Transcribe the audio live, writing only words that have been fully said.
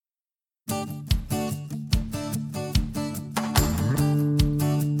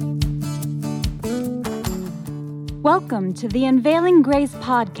Welcome to the Unveiling Grace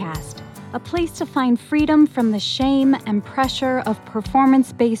podcast, a place to find freedom from the shame and pressure of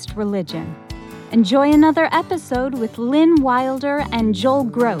performance-based religion. Enjoy another episode with Lynn Wilder and Joel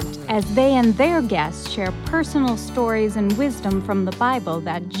Groat as they and their guests share personal stories and wisdom from the Bible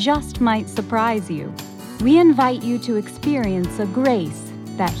that just might surprise you. We invite you to experience a grace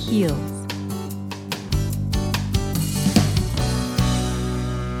that heals.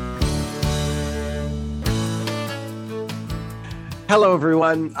 Hello,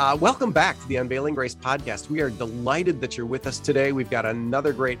 everyone. Welcome back to the Unveiling Grace podcast. We are delighted that you're with us today. We've got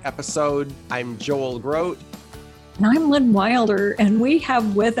another great episode. I'm Joel Groat. And I'm Lynn Wilder, and we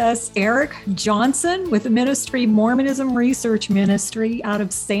have with us Eric Johnson with the ministry Mormonism Research Ministry out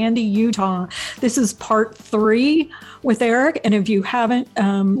of Sandy, Utah. This is part 3 with Eric, and if you haven't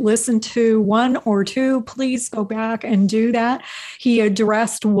listened to 1 or 2, please go back and do that. He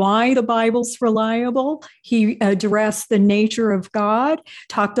addressed why the Bible's reliable. He addressed the nature of God,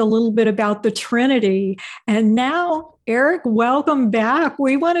 talked a little bit about the Trinity, and now Eric, welcome back.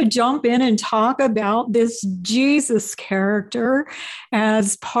 We want to jump in and talk about this Jesus character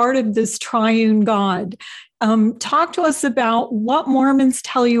as part of this triune God. Talk to us about what Mormons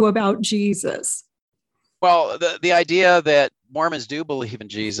tell you about Jesus. Well, the idea that Mormons do believe in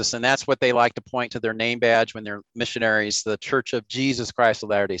Jesus, and that's what they like to point to their name badge when they're missionaries, the Church of Jesus Christ of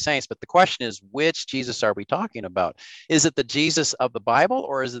Latter-day Saints. But the question is, which Jesus are we talking about? Is it the Jesus of the Bible,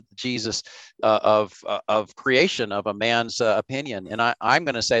 or is it the Jesus of creation, of a man's opinion? And I'm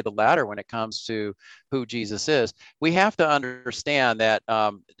going to say the latter when it comes to who Jesus is. We have to understand that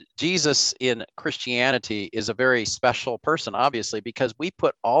Jesus in Christianity is a very special person, obviously, because we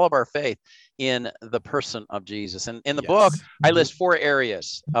put all of our faith in the person of Jesus. And in the book, I list 4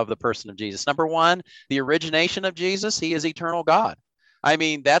 areas of the person of Jesus. Number 1, the origination of Jesus. He is eternal God. I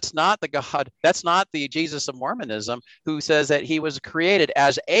mean, that's not the Jesus of Mormonism who says that he was created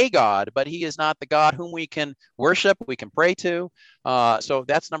as a God, but he is not the God whom we can worship, we can pray to. So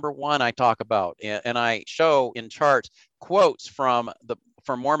that's number 1 I talk about. And I show in charts quotes from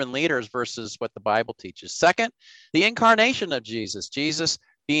Mormon leaders versus what the Bible teaches. Second, the incarnation of Jesus. Jesus,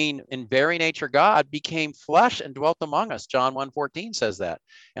 being in very nature God, became flesh and dwelt among us. John 1:14 says that.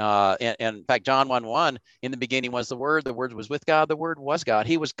 And in fact, John 1:1, in the beginning was the Word was with God, the Word was God.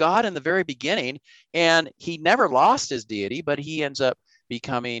 He was God in the very beginning, and he never lost his deity, but he ends up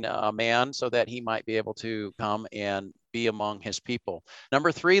becoming a man so that he might be able to come and be among his people.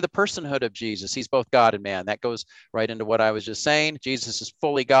 Number 3, the personhood of Jesus. He's both God and man. That goes right into what I was just saying. Jesus is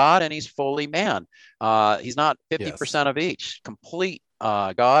fully God and he's fully man. He's not 50% of each, complete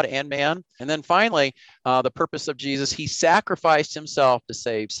God and man. And then finally, the purpose of Jesus, he sacrificed himself to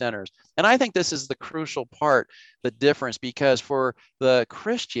save sinners. And I think this is the crucial part, the difference, because for the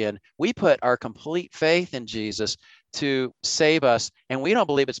Christian, we put our complete faith in Jesus to save us. And we don't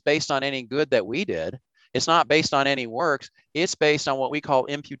believe it's based on any good that we did. It's not based on any works. It's based on what we call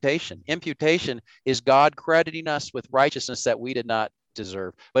imputation. Imputation is God crediting us with righteousness that we did not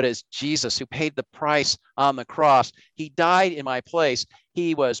deserve. But it's Jesus who paid the price on the cross. He died in my place.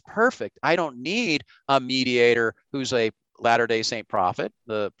 He was perfect. I don't need a mediator who's a Latter-day Saint prophet,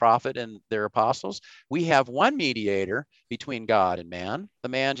 the prophet and their apostles. We have one mediator between God and man, the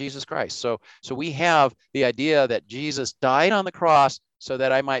man Jesus Christ. So we have the idea that Jesus died on the cross so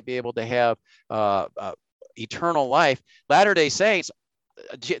that I might be able to have eternal life. Latter-day Saints,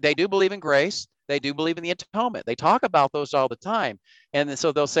 they do believe in grace. They do believe in the atonement. They talk about those all the time. And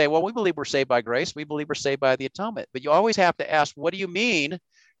so they'll say, well, we believe we're saved by grace. We believe we're saved by the atonement. But you always have to ask, what do you mean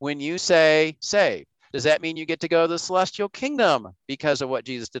when you say saved? Does that mean you get to go to the celestial kingdom because of what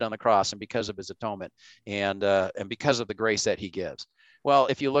Jesus did on the cross and because of his atonement and because of the grace that he gives? Well,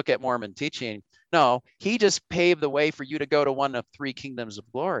 if you look at Mormon teaching, no, he just paved the way for you to go to one of 3 kingdoms of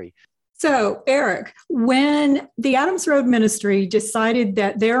glory. So, Eric, when the Adams Road Ministry decided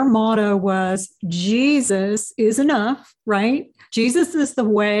that their motto was Jesus is enough, right? Jesus is the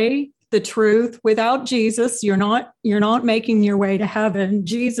way, the truth. Without Jesus, you're not making your way to heaven.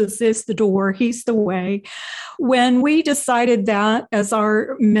 Jesus is the door. He's the way. When we decided that as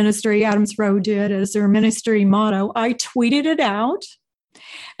our ministry, Adams Road did as their ministry motto, I tweeted it out.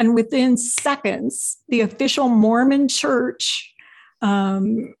 And within seconds, the official Mormon Church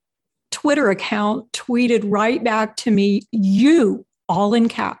Twitter account tweeted right back to me, you, all in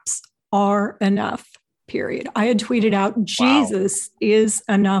caps, are enough, period. I had tweeted out, Jesus is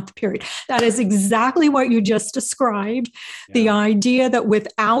enough, period. That is exactly what you just described. Yeah. The idea that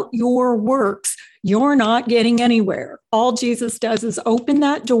without your works, you're not getting anywhere. All Jesus does is open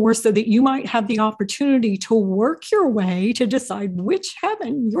that door so that you might have the opportunity to work your way to decide which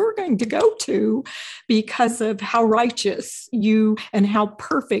heaven you're going to go to because of how righteous you and how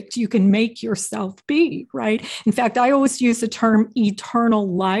perfect you can make yourself be, right? In fact, I always use the term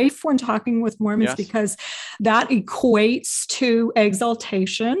eternal life when talking with Mormons because that equates to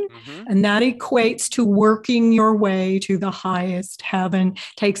exaltation, and that equates to working your way to the highest heaven.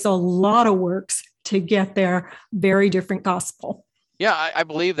 Takes a lot of works to get there. Very different gospel. Yeah, I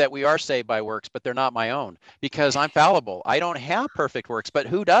believe that we are saved by works, but they're not my own because I'm fallible. I don't have perfect works, but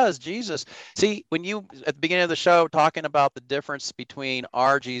who does? Jesus. See, when you, at the beginning of the show, talking about the difference between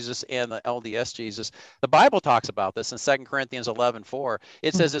our Jesus and the LDS Jesus, the Bible talks about this in 2 Corinthians 11:4.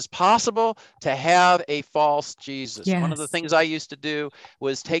 It says it's possible to have a false Jesus. Yes. One of the things I used to do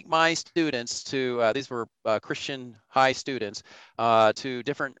was take my students to, these were Christian high students, to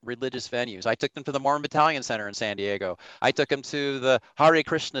different religious venues. I took them to the Mormon Battalion Center in San Diego. I took them to the Hare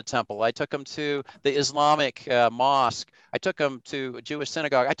Krishna temple. I took them to the Islamic mosque. I took them to a Jewish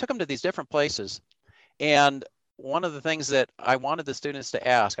synagogue. I took them to these different places. And one of the things that I wanted the students to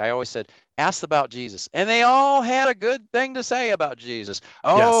ask, I always said, ask about Jesus. And they all had a good thing to say about Jesus.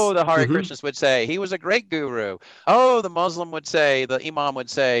 Oh, the Hare Krishnas would say, he was a great guru. Oh, the Muslim would say, the Imam would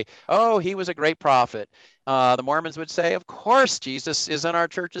say, oh, he was a great prophet. The Mormons would say, of course, Jesus is in our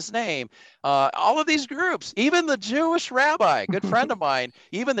church's name. All of these groups, even the Jewish rabbi, good friend of mine,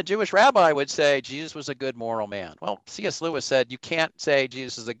 even the Jewish rabbi would say Jesus was a good moral man. Well, C.S. Lewis said you can't say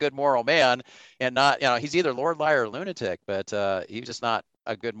Jesus is a good moral man and not, he's either Lord, liar, or lunatic, but he's just not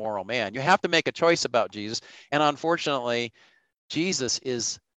a good moral man. You have to make a choice about Jesus. And unfortunately, Jesus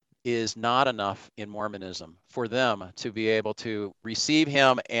is not enough in Mormonism for them to be able to receive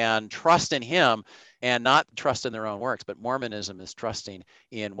him and trust in him and not trust in their own works. But Mormonism is trusting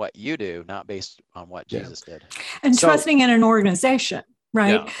in what you do, not based on what Jesus did. And trusting in an organization.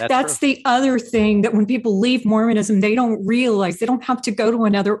 Right. Yeah, that's true. the other thing that when people leave Mormonism, they don't realize they don't have to go to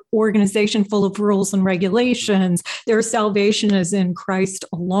another organization full of rules and regulations. Their salvation is in Christ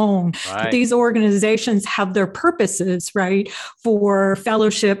alone. Right. But these organizations have their purposes, right? For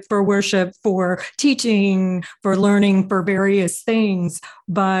fellowship, for worship, for teaching, for learning, for various things.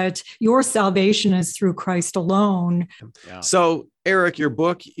 But your salvation is through Christ alone. Yeah. So, Eric, your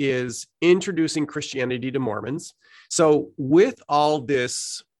book is Introducing Christianity to Mormons. So with all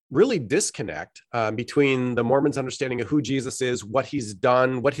this really disconnect between the Mormons' understanding of who Jesus is, what he's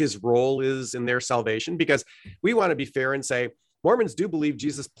done, what his role is in their salvation, because we want to be fair and say Mormons do believe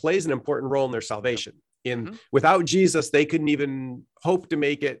Jesus plays an important role in their salvation. Without Jesus, they couldn't even hope to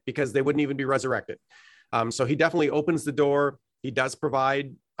make it because they wouldn't even be resurrected. So he definitely opens the door. He does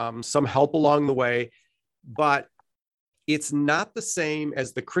provide some help along the way, but it's not the same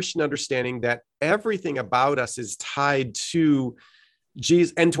as the Christian understanding that everything about us is tied to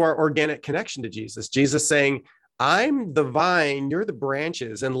Jesus and to our organic connection to Jesus. Jesus saying, I'm the vine, you're the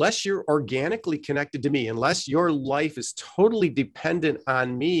branches. Unless you're organically connected to me, unless your life is totally dependent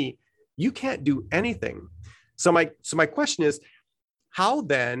on me, you can't do anything. So my question is, how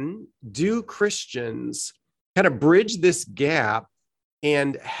then do Christians kind of bridge this gap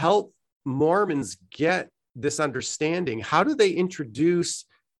and help Mormons get this understanding? How do they introduce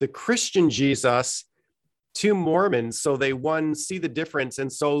the Christian Jesus to Mormons so they, one, see the difference,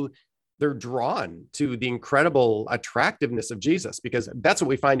 and so they're drawn to the incredible attractiveness of Jesus? Because that's what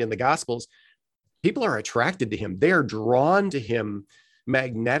we find in the Gospels. People are attracted to him. They are drawn to him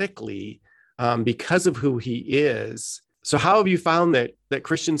magnetically because of who he is. So how have you found that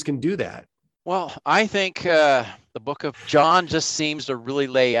Christians can do that? Well, I think the book of John just seems to really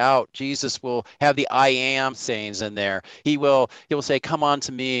lay out. Jesus will have the I am sayings in there. He will say, come on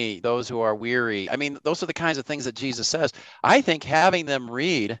to me, those who are weary. I mean, those are the kinds of things that Jesus says. I think having them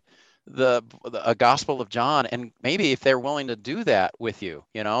read the Gospel of John, and maybe if they're willing to do that with you,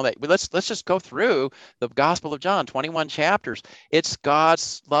 let's just go through the Gospel of John, 21 chapters. It's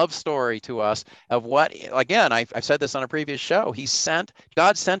God's love story to us of what, again, I've said this on a previous show.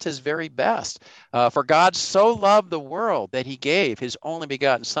 God sent his very best. For God so loved the world that he gave his only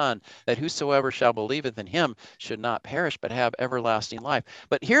begotten Son, that whosoever shall believeth in him should not perish but have everlasting life.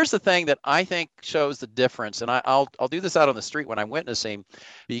 But here's the thing that I think shows the difference, and I'll do this out on the street when I'm witnessing,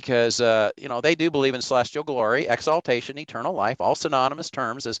 because they do believe in celestial glory, exaltation, eternal life, all synonymous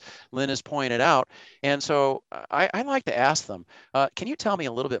terms, as Lynn has pointed out. And so I like to ask them, can you tell me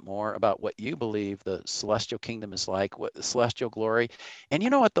a little bit more about what you believe the celestial kingdom is like, what the celestial glory? And you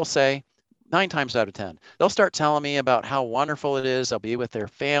know what they'll say? 9 times out of 10, they'll start telling me about how wonderful it is. They'll be with their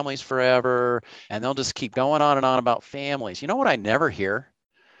families forever, and they'll just keep going on and on about families. You know what I never hear?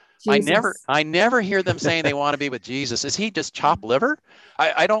 Jesus. I never hear them saying they want to be with Jesus. Is he just chopped liver?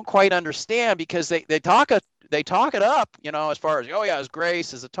 I don't quite understand, because they talk it up, as far as, oh yeah, his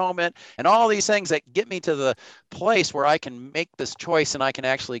grace, his atonement, and all these things that get me to the place where I can make this choice and I can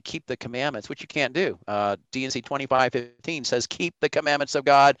actually keep the commandments, which you can't do. D&C 25:15 says, keep the commandments of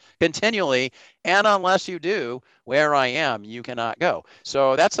God continually, and unless you do, where I am, you cannot go.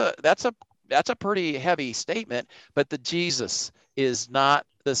 So that's a pretty heavy statement, but the Jesus is not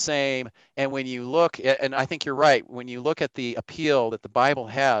the same. And when you look at, and I think you're right, when you look at the appeal that the Bible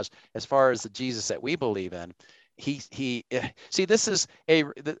has as far as the Jesus that we believe in, this is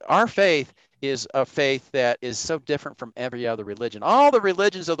our faith is a faith that is so different from every other religion. All the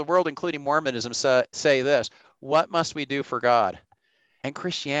religions of the world, including Mormonism, say this: what must we do for God? And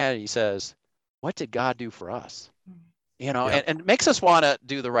Christianity says, what did God do for us? And it makes us want to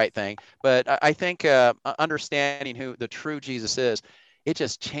do the right thing. But I think understanding who the true Jesus is, it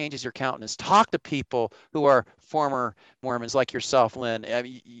just changes your countenance. Talk to people who are former Mormons like yourself, Lynn. I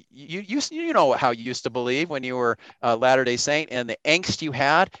mean, you know how you used to believe when you were a Latter-day Saint, and the angst you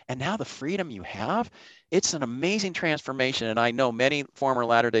had, and now the freedom you have. It's an amazing transformation. And I know many former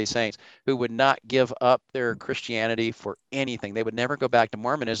Latter-day Saints who would not give up their Christianity for anything. They would never go back to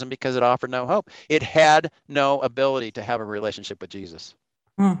Mormonism because it offered no hope. It had no ability to have a relationship with Jesus.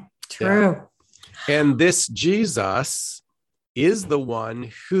 True. Yeah. And this Jesus is the one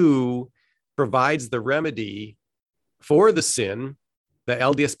who provides the remedy for the sin the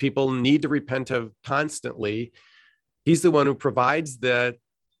LDS people need to repent of constantly. He's the one who provides the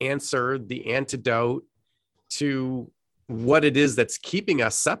answer, the antidote to what it is that's keeping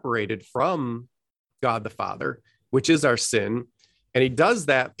us separated from God the Father, which is our sin. And he does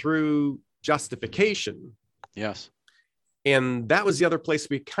that through justification. Yes. And that was the other place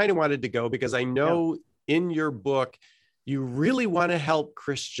we kind of wanted to go, because I know in your book, you really want to help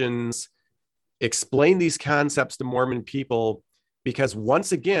Christians explain these concepts to Mormon people, because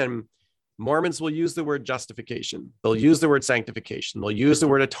once again, Mormons will use the word justification. They'll use the word sanctification. They'll use the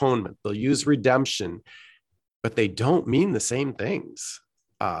word atonement. They'll use redemption, but they don't mean the same things.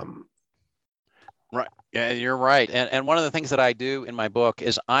 Right. Yeah, you're right. And one of the things that I do in my book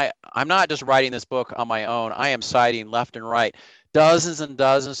is I'm not just writing this book on my own. I am citing left and right dozens and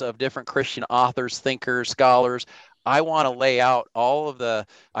dozens of different Christian authors, thinkers, scholars. I want to lay out all of the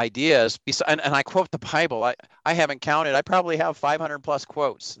ideas, and I quote the Bible. I haven't counted. I probably have 500 plus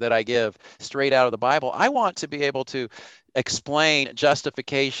quotes that I give straight out of the Bible. I want to be able to explain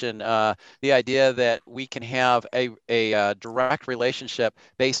justification, the idea that we can have a direct relationship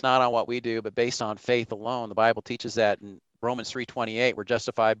based not on what we do, but based on faith alone. The Bible teaches that in Romans 3:28, we're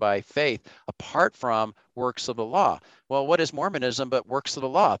justified by faith apart from works of the law. Well, what is Mormonism but works of the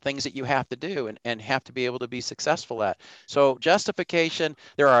law? Things that you have to do and have to be able to be successful at. So justification,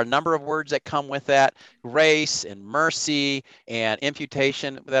 there are a number of words that come with that: grace and mercy and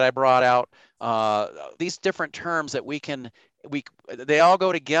imputation that I brought out. These different terms that they all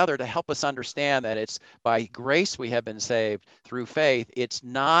go together to help us understand that it's by grace we have been saved through faith. It's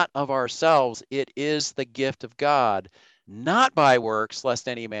not of ourselves. It is the gift of God, not by works, lest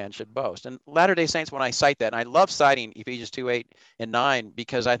any man should boast. And Latter-day Saints, when I cite that, and I love citing Ephesians 2:8 and 9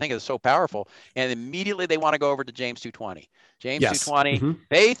 because I think it's so powerful, and immediately they want to go over to James 2:20. James 2:20,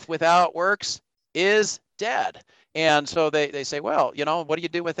 faith without works is dead. And so they say, well, what do you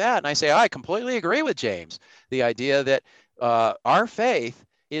do with that? And I say, I completely agree with James. The idea that our faith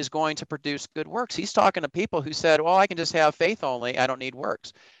is going to produce good works. He's talking to people who said, well, I can just have faith only. I don't need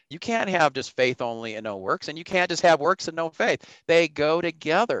works. You can't have just faith only and no works, and you can't just have works and no faith. They go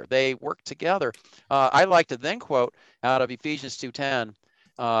together. They work together. I like to then quote out of Ephesians 2:10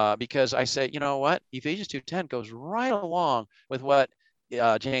 because I say, you know what? Ephesians 2:10 goes right along with what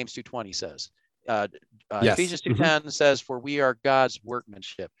James 2:20 says. Yes. Ephesians 2:10 says, for we are God's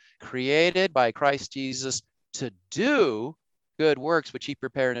workmanship, created by Christ Jesus to do good works, which he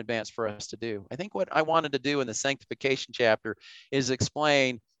prepared in advance for us to do. I think what I wanted to do in the sanctification chapter is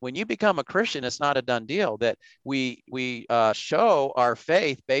explain, when you become a Christian, it's not a done deal that we show our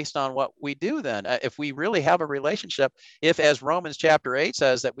faith based on what we do then. If we really have a relationship, if, as Romans chapter 8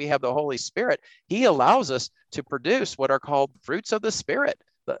 says, that we have the Holy Spirit, he allows us to produce what are called fruits of the Spirit.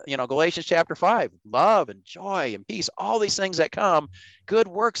 Galatians chapter 5, love and joy and peace, all these things that come, good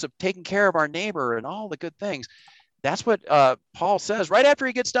works of taking care of our neighbor and all the good things. That's what Paul says right after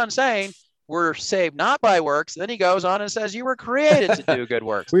he gets done saying we're saved not by works. Then he goes on and says you were created to do good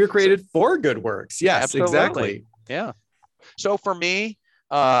works. We were created for good works. Yes, absolutely. Exactly. Yeah. So for me,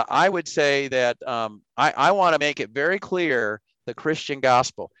 I would say that I want to make it very clear the Christian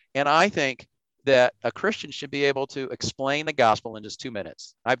gospel. And I think that a Christian should be able to explain the gospel in just 2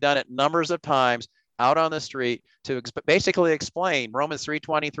 minutes. I've done it numbers of times out on the street to basically explain Romans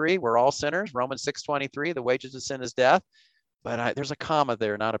 3:23, we're all sinners. Romans 6:23, the wages of sin is death. But there's a comma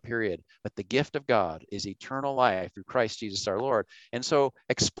there, not a period. But the gift of God is eternal life through Christ Jesus our Lord. And so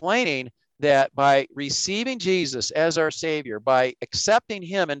explaining that by receiving Jesus as our Savior, by accepting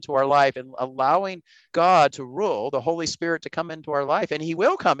him into our life and allowing God to rule, the Holy Spirit to come into our life, and he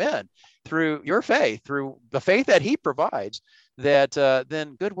will come in through your faith, through the faith that he provides, that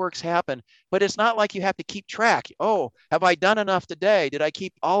then good works happen. But it's not like you have to keep track. Oh, have I done enough today? Did I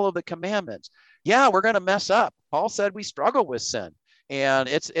keep all of the commandments? Yeah, we're going to mess up. Paul said we struggle with sin, and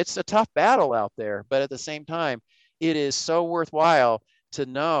it's a tough battle out there. But at the same time, it is so worthwhile to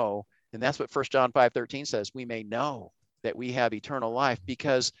know, and that's what 1 John 5:13 says, we may know that we have eternal life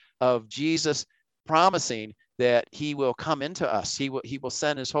because of Jesus promising that he will come into us. He will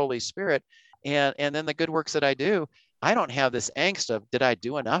send his Holy Spirit. And then the good works that I do, I don't have this angst of, did I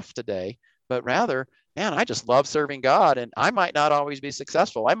do enough today? But rather, man, I just love serving God, and I might not always be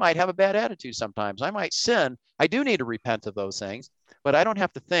successful. I might have a bad attitude sometimes. I might sin. I do need to repent of those things, but I don't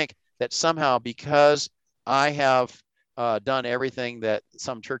have to think that somehow because I have done everything that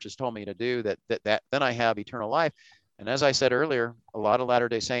some churches told me to do, that then I have eternal life. And as I said earlier, a lot of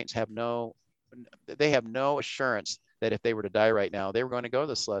Latter-day Saints have no assurance that if they were to die right now, they were going to go to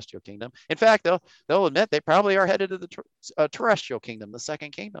the celestial kingdom. In fact, they'll admit they probably are headed to the terrestrial kingdom, the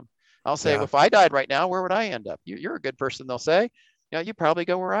second kingdom. I'll say, well, if I died right now, where would I end up? You're a good person, they'll say. You probably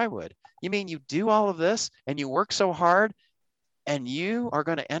go where I would. You mean you do all of this and you work so hard and you are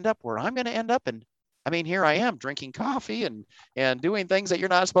going to end up where I'm going to end up? And I mean, here I am drinking coffee and doing things that you're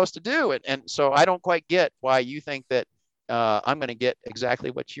not supposed to do. And so I don't quite get why you think that I'm going to get exactly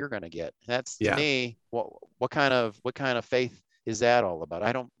what you're going to get. That's to me, what kind of faith is that all about?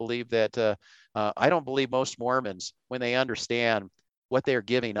 I don't believe that. I don't believe most Mormons, when they understand what they're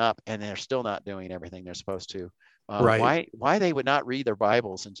giving up and they're still not doing everything they're supposed to, why they would not read their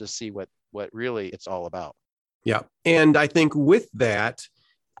Bibles and just see what really it's all about. Yeah. And I think with that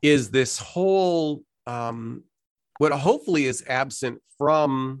is this whole, what hopefully is absent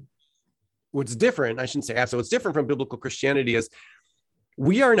from what's different. I shouldn't say absent. What's different from biblical Christianity is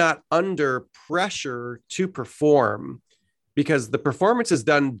we are not under pressure to perform, because the performance is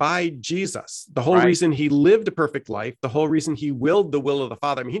done by Jesus. The whole reason he lived a perfect life, the whole reason he willed the will of the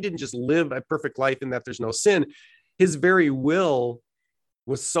Father. I mean, he didn't just live a perfect life in that there's no sin. His very will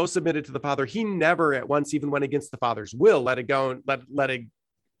was so submitted to the Father. He never at once even went against the Father's will, let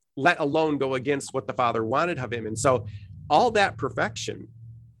alone go against what the Father wanted of him. And so all that perfection,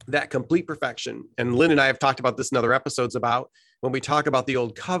 that complete perfection, and Lynn and I have talked about this in other episodes about when we talk about the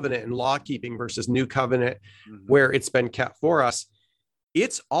old covenant and law keeping versus new covenant, where it's been kept for us,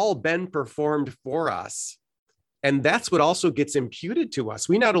 it's all been performed for us. And that's what also gets imputed to us.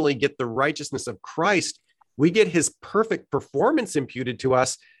 We not only get the righteousness of Christ, we get his perfect performance imputed to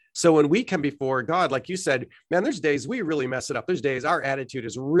us. So when we come before God, like you said, man, there's days we really mess it up. There's days our attitude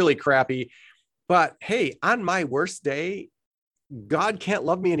is really crappy, but hey, on my worst day, God can't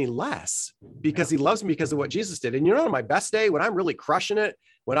love me any less because he loves me because of what Jesus did. And on my best day, when I'm really crushing it,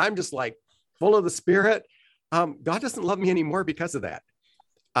 when I'm just like full of the Spirit, God doesn't love me anymore because of that,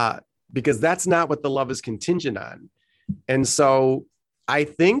 because that's not what the love is contingent on. And so I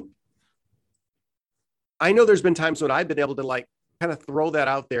know there's been times when I've been able to like kind of throw that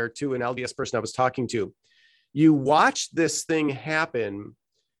out there to an LDS person I was talking to. You watch this thing happen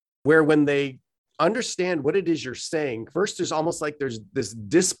where when they understand what it is you're saying, first there's almost like there's this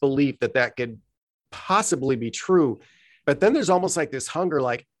disbelief that could possibly be true, but then there's almost like this hunger,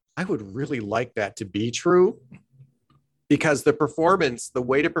 like I would really like that to be true, because the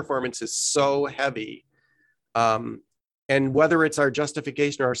weight of performance is so heavy, and whether it's our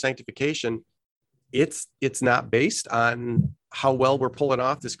justification or our sanctification, it's not based on how well we're pulling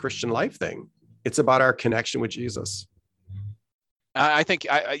off this Christian life thing. It's about our connection with Jesus. I think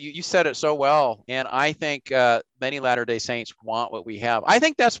you said it so well. And I think many Latter-day Saints want what we have. I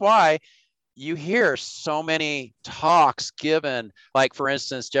think that's why you hear so many talks given, like, for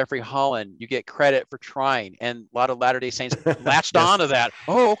instance, Jeffrey Holland, you get credit for trying. And a lot of Latter-day Saints latched onto that.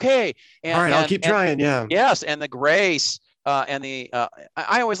 Oh, okay. And, all right, I'll keep trying. Yeah. Yes. And the grace and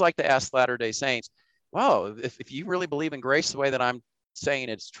I always like to ask Latter-day Saints, well, if you really believe in grace the way that I'm saying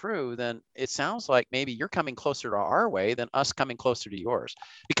it's true, then it sounds like maybe you're coming closer to our way than us coming closer to yours,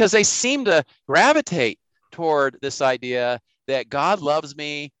 because they seem to gravitate toward this idea that God loves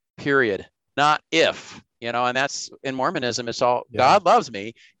me, period, not if, and that's in Mormonism. It's all God loves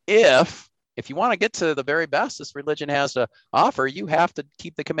me if if you want to get to the very best this religion has to offer, you have to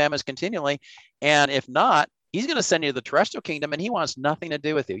keep the commandments continually. And if not, he's going to send you to the terrestrial kingdom, and he wants nothing to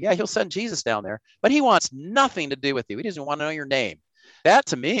do with you. Yeah, he'll send Jesus down there, but he wants nothing to do with you. He doesn't want to know your name. That,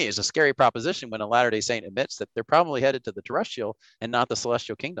 to me, is a scary proposition when a Latter-day Saint admits that they're probably headed to the terrestrial and not the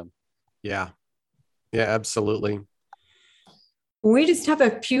celestial kingdom. Yeah. Yeah, absolutely. We just have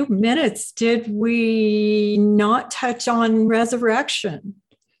a few minutes. Did we not touch on resurrection?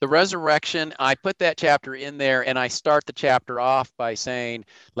 The resurrection, I put that chapter in there, and I start the chapter off by saying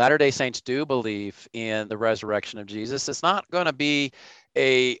Latter-day Saints do believe in the resurrection of Jesus. It's not going to be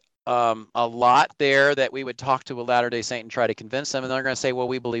a lot there that we would talk to a Latter-day Saint and try to convince them, and they're going to say, well,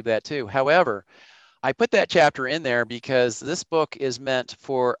 we believe that too. However, I put that chapter in there because this book is meant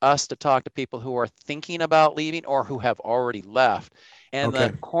for us to talk to people who are thinking about leaving or who have already left. And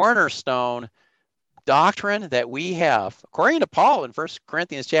the cornerstone doctrine that we have, according to Paul in 1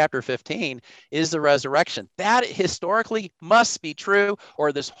 Corinthians chapter 15, is the resurrection. That historically must be true,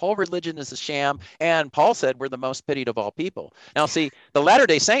 or this whole religion is a sham. And Paul said we're the most pitied of all people. Now, see, the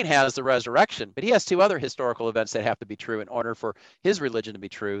Latter-day Saint has the resurrection, but he has two other historical events that have to be true in order for his religion to be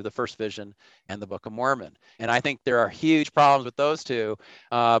true: the first vision and the Book of Mormon. And I think there are huge problems with those two,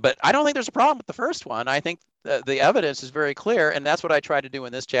 but I don't think there's a problem with the first one. I think the evidence is very clear, and that's what I try to do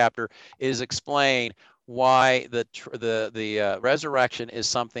in this chapter, is explain why the resurrection is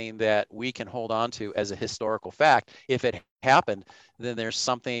something that we can hold on to as a historical fact. If it happened, then there's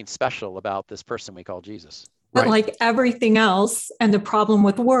something special about this person we call Jesus. But like everything else, and the problem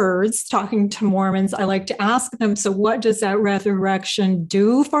with words, talking to Mormons, I like to ask them, so what does that resurrection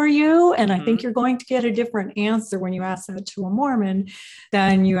do for you? And I think you're going to get a different answer when you ask that to a Mormon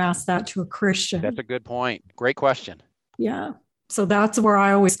than you ask that to a Christian. That's a good point. Great question. Yeah. So that's where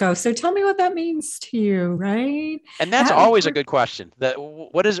I always go. So tell me what that means to you, right? And that's always a good question.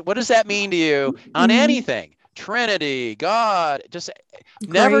 What does that mean to you on anything? Trinity, God, just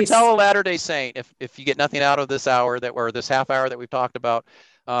never tell a Latter-day Saint, if you get nothing out of this hour or this half hour that we've talked about,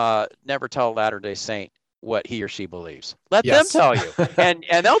 never tell a Latter-day Saint what he or she believes. Let them tell you, and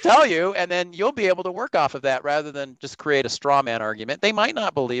they'll tell you, and then you'll be able to work off of that rather than just create a straw man argument. They might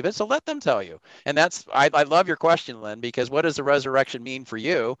not believe it, so let them tell you. And I love your question, Lynn, because what does the resurrection mean for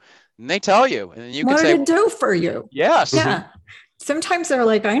you? And they tell you, and you can say, what did it do for you? Yes. Yeah. Sometimes they're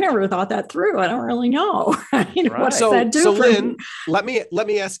like, I never thought that through. I don't really know. What does that do for Lynn, me? Let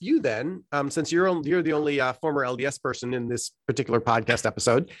me ask you then, since you're the only former LDS person in this particular podcast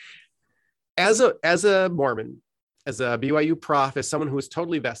episode, as a Mormon, as a BYU prof, as someone who is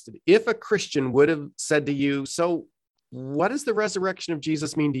totally vested, if a Christian would have said to you, so what does the resurrection of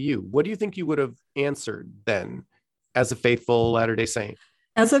Jesus mean to you? What do you think you would have answered then as a faithful Latter-day Saint?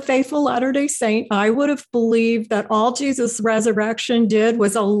 As a faithful Latter-day Saint, I would have believed that all Jesus' resurrection did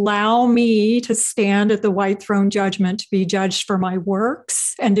was allow me to stand at the white throne judgment, to be judged for my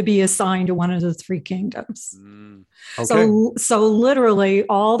works and to be assigned to one of the three kingdoms. Okay. So literally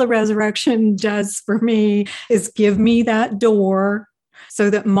all the resurrection does for me is give me that door so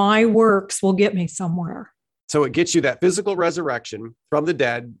that my works will get me somewhere. So it gets you that physical resurrection from the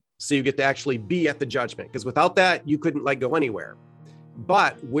dead, so you get to actually be at the judgment, because without that, you couldn't go anywhere.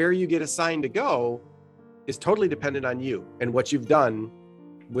 But where you get assigned to go is totally dependent on you and what you've done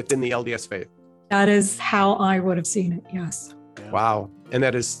within the LDS faith. That is how I would have seen it. Yes. Wow. And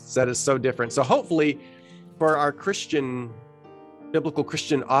that is so different. So hopefully for our biblical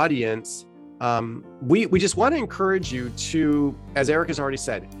Christian audience, we just want to encourage you to, as Eric has already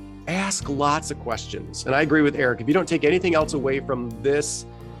said, ask lots of questions. And I agree with Eric. If you don't take anything else away from this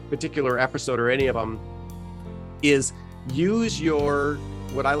particular episode or any of them, is use your,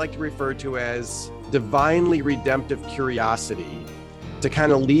 what I like to refer to as divinely redemptive curiosity to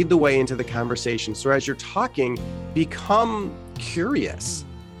kind of lead the way into the conversation. So as you're talking, become curious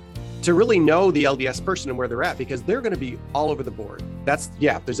to really know the LDS person and where they're at, because they're going to be all over the board.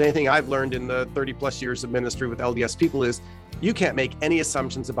 If there's anything I've learned in the 30 plus years of ministry with LDS people, is you can't make any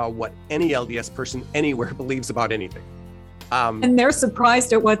assumptions about what any LDS person anywhere believes about anything. And they're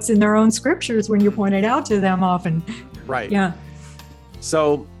surprised at what's in their own scriptures when you point it out to them often. Right. Yeah.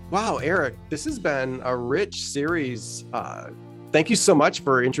 So, wow, Eric, this has been a rich series. Thank you so much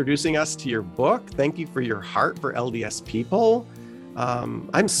for introducing us to your book. Thank you for your heart for LDS people.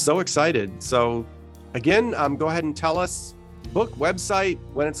 I'm so excited. So again, go ahead and tell us book, website,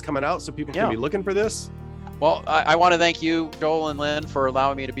 when it's coming out, so people can be looking for this. Well, I want to thank you, Joel and Lynn, for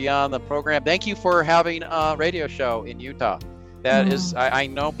allowing me to be on the program. Thank you for having a radio show in Utah. That is, I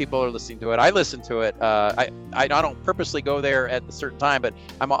know people are listening to it. I listen to it. I don't purposely go there at a certain time, but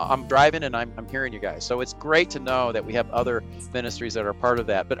I'm driving and I'm hearing you guys. So it's great to know that we have other ministries that are part of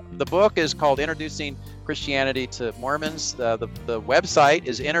that. But the book is called Introducing Christianity to Mormons. The website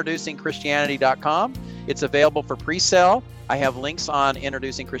is introducingchristianity.com. It's available for pre-sale. I have links on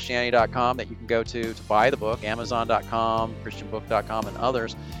introducingchristianity.com that you can go to buy the book, amazon.com, christianbook.com, and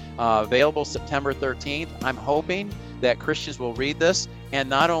others. Available September 13th. I'm hoping that Christians will read this and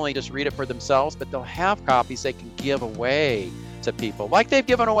not only just read it for themselves, but they'll have copies they can give away to people, like they've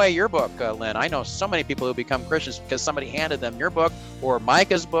given away your book, Lynn. I know so many people who become Christians because somebody handed them your book or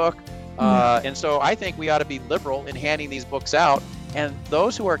Micah's book. And so I think we ought to be liberal in handing these books out. And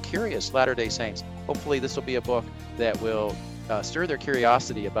those who are curious, Latter-day Saints, hopefully this will be a book that will stir their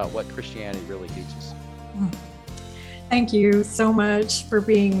curiosity about what Christianity really teaches. Thank you so much for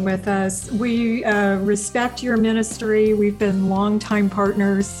being with us. We respect your ministry. We've been longtime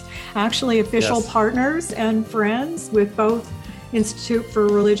partners, actually official partners and friends with both Institute for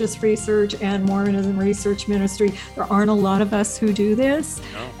Religious Research and Mormonism Research Ministry. There aren't a lot of us who do this,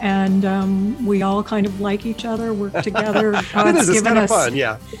 and we all kind of like each other, work together. God's given us fun,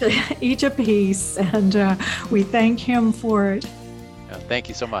 each a piece, and we thank Him for it. Thank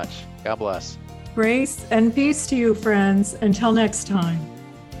you so much. God bless. Grace and peace to you, friends. Until next time.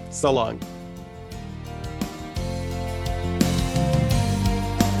 So long.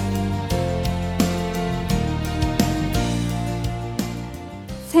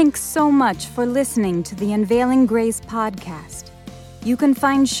 Thanks so much for listening to the Unveiling Grace podcast. You can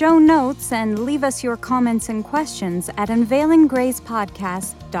find show notes and leave us your comments and questions at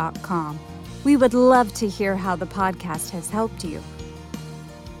unveilinggracepodcast.com. We would love to hear how the podcast has helped you.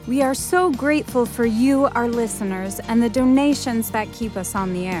 We are so grateful for you, our listeners, and the donations that keep us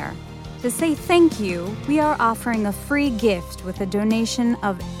on the air. To say thank you, we are offering a free gift with a donation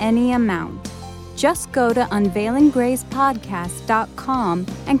of any amount. Just go to unveilinggracepodcast.com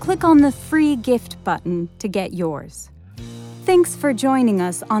and click on the free gift button to get yours. Thanks for joining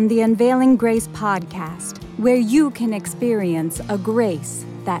us on the Unveiling Grace podcast, where you can experience a grace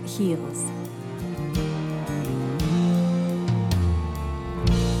that heals.